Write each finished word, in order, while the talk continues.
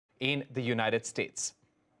in the United States.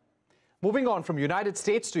 Moving on from United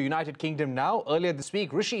States to United Kingdom now. Earlier this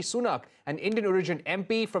week, Rishi Sunak, an Indian-origin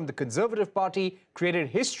MP from the Conservative Party, created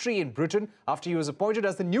history in Britain after he was appointed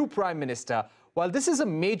as the new Prime Minister. While this is a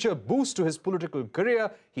major boost to his political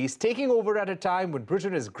career, he is taking over at a time when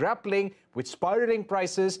Britain is grappling with spiraling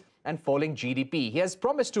prices and falling GDP. He has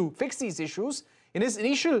promised to fix these issues in his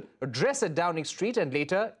initial address at Downing Street and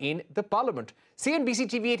later in the Parliament.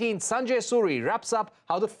 CNBC-TV18 Sanjay Suri wraps up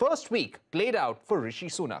how the first week played out for Rishi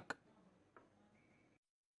Sunak.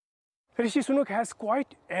 Rishi Sunak has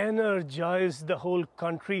quite energized the whole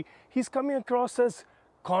country. He's coming across as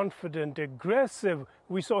confident, aggressive.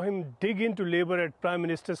 We saw him dig into Labour at Prime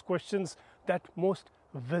Minister's questions, that most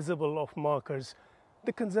visible of markers.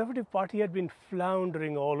 The Conservative Party had been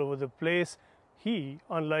floundering all over the place. He,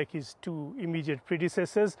 unlike his two immediate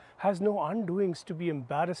predecessors, has no undoings to be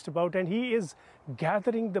embarrassed about, and he is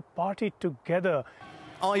gathering the party together.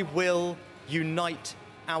 I will unite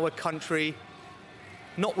our country,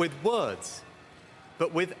 not with words,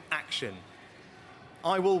 but with action.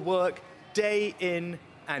 I will work day in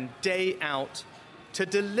and day out to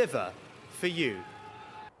deliver for you.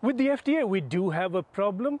 With the FTA, we do have a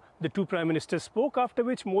problem. The two prime ministers spoke, after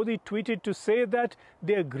which Modi tweeted to say that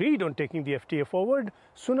they agreed on taking the FTA forward.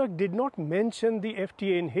 Sunak did not mention the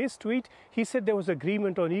FTA in his tweet. He said there was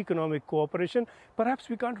agreement on economic cooperation. Perhaps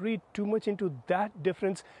we can't read too much into that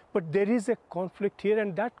difference, but there is a conflict here,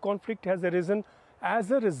 and that conflict has arisen as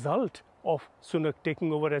a result of Sunak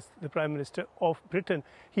taking over as the Prime Minister of Britain.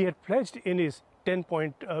 He had pledged in his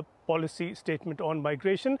 10-point policy statement on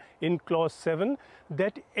migration in Clause 7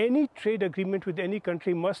 that any trade agreement with any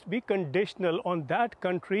country must be conditional on that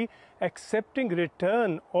country accepting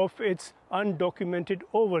return of its undocumented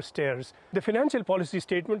overstayers. The financial policy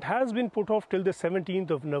statement has been put off till the 17th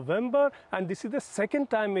of November, and this is the second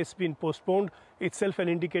time it's been postponed, itself an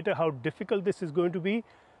indicator how difficult this is going to be.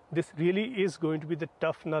 This really is going to be the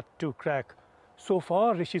tough nut to crack. So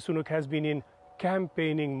far, Rishi Sunak has been in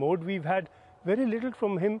campaigning mode. We've had very little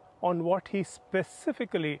from him on what he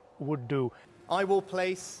specifically would do. I will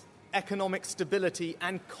place economic stability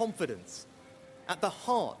and confidence at the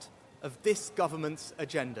heart of this government's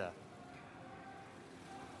agenda.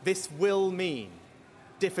 This will mean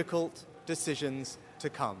difficult decisions to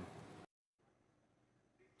come.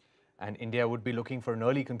 And India would be looking for an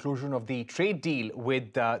early conclusion of the trade deal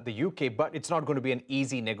with the UK, but it's not going to be an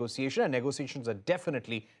easy negotiation, and negotiations are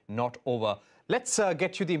definitely not over. Let's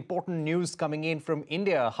get you the important news coming in from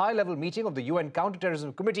India. A high-level meeting of the UN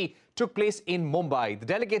Counterterrorism Committee took place in Mumbai. The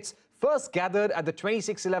delegates first gathered at the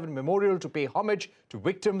 2611 Memorial to pay homage to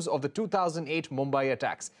victims of the 2008 Mumbai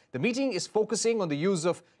attacks. The meeting is focusing on the use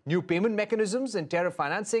of new payment mechanisms in terror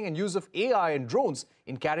financing and use of AI and drones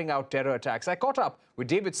in carrying out terror attacks. I caught up with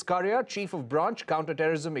David Scaria, Chief of Branch,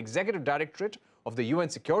 Counterterrorism Executive Directorate of the UN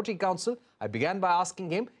Security Council. I began by asking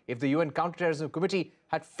him if the UN Counterterrorism Committee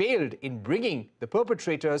had failed in bringing the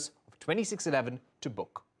perpetrators of 2611 to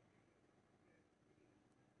book.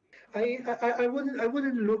 I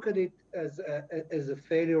wouldn't look at it as a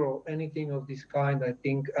failure or anything of this kind. I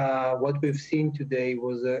think what we've seen today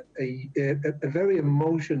was a very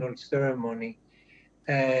emotional ceremony,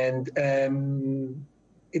 and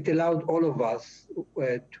it allowed all of us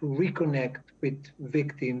to reconnect with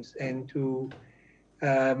victims and to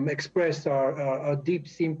express our deep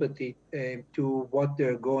sympathy to what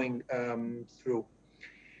they're going through.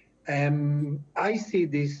 I see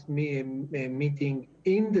this meeting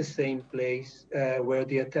in the same place where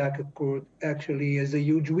the attack occurred actually as a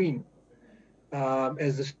huge win,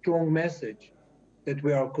 as a strong message that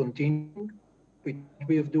we are continuing with what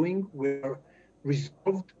we are doing. We are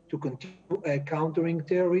resolved to continue countering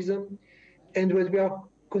terrorism, and we are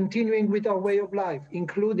continuing with our way of life,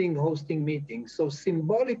 including hosting meetings. So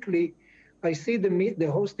symbolically, I see the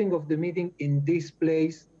hosting of the meeting in this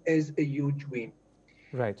place as a huge win.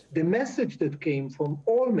 Right. The message that came from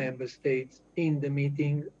all member states in the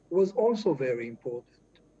meeting was also very important.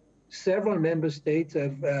 Several member states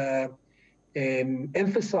have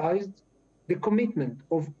emphasized the commitment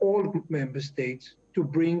of all member states to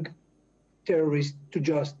bring terrorists to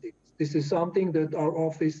justice. This is something that our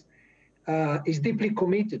office is deeply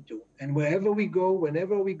committed to. And wherever we go,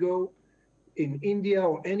 whenever we go, in India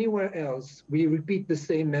or anywhere else, we repeat the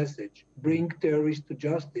same message: bring terrorists to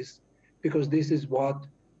justice, because this is what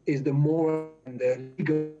is the moral and the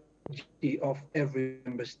legal duty of every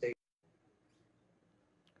member state.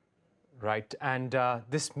 Right, and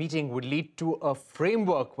this meeting would lead to a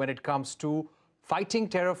framework when it comes to fighting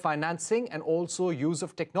terror financing and also use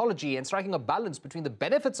of technology, and striking a balance between the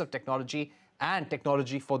benefits of technology and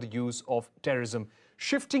technology for the use of terrorism.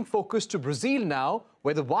 shifting focus to Brazil now,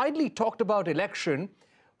 where the widely talked about election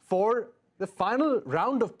for the final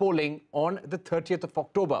round of polling on the 30th of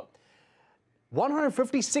October.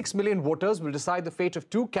 156 million voters will decide the fate of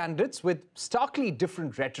two candidates with starkly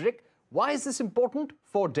different rhetoric. Why is this important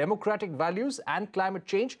for democratic values and climate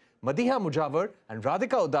change? Madiha Mujawar and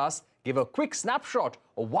Radhika Udas give a quick snapshot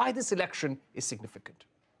of why this election is significant.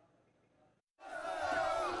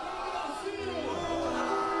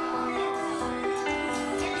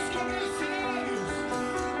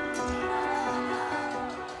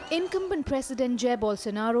 Incumbent President Jair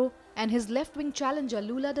Bolsonaro and his left-wing challenger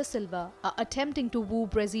Lula da Silva are attempting to woo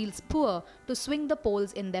Brazil's poor to swing the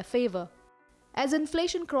polls in their favor. As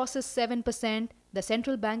inflation crosses 7%, the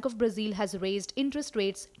Central Bank of Brazil has raised interest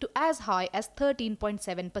rates to as high as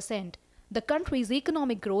 13.7%. The country's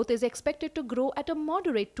economic growth is expected to grow at a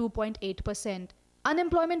moderate 2.8%.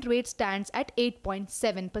 Unemployment rate stands at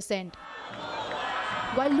 8.7%.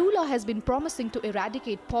 While Lula has been promising to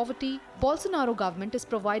eradicate poverty, Bolsonaro government is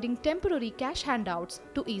providing temporary cash handouts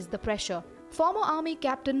to ease the pressure. Former army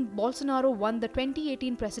captain Bolsonaro won the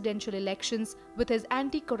 2018 presidential elections with his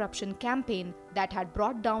anti-corruption campaign that had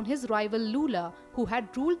brought down his rival Lula, who had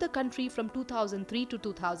ruled the country from 2003 to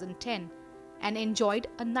 2010 and enjoyed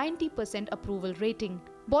a 90% approval rating.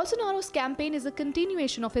 Bolsonaro's campaign is a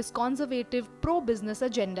continuation of his conservative pro-business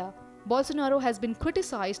agenda. Bolsonaro has been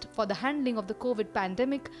criticized for the handling of the COVID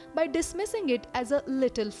pandemic by dismissing it as a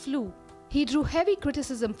little flu. He drew heavy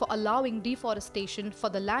criticism for allowing deforestation for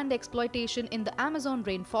the land exploitation in the Amazon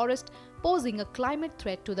rainforest, posing a climate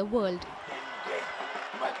threat to the world.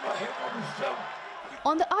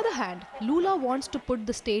 On the other hand, Lula wants to put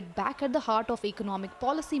the state back at the heart of economic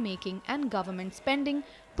policy making and government spending,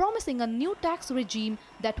 promising a new tax regime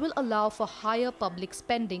that will allow for higher public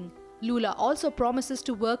spending. Lula also promises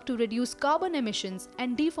to work to reduce carbon emissions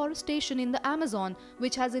and deforestation in the Amazon,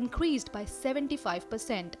 which has increased by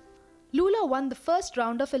 75%. Lula won the first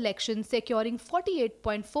round of elections, securing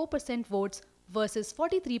 48.4% votes versus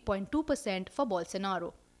 43.2% for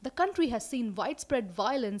Bolsonaro. The country has seen widespread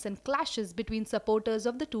violence and clashes between supporters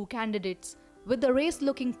of the two candidates. With the race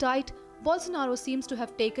looking tight, Bolsonaro seems to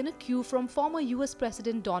have taken a cue from former US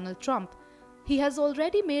President Donald Trump. He has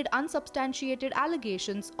already made unsubstantiated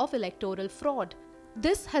allegations of electoral fraud.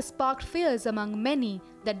 This has sparked fears among many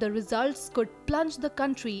that the results could plunge the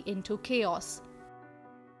country into chaos.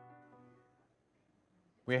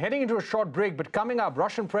 We're heading into a short break, but coming up,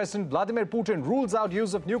 Russian President Vladimir Putin rules out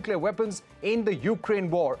use of nuclear weapons in the Ukraine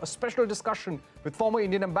war. A special discussion with former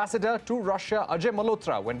Indian ambassador to Russia, Ajay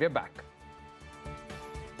Malhotra, when we're back.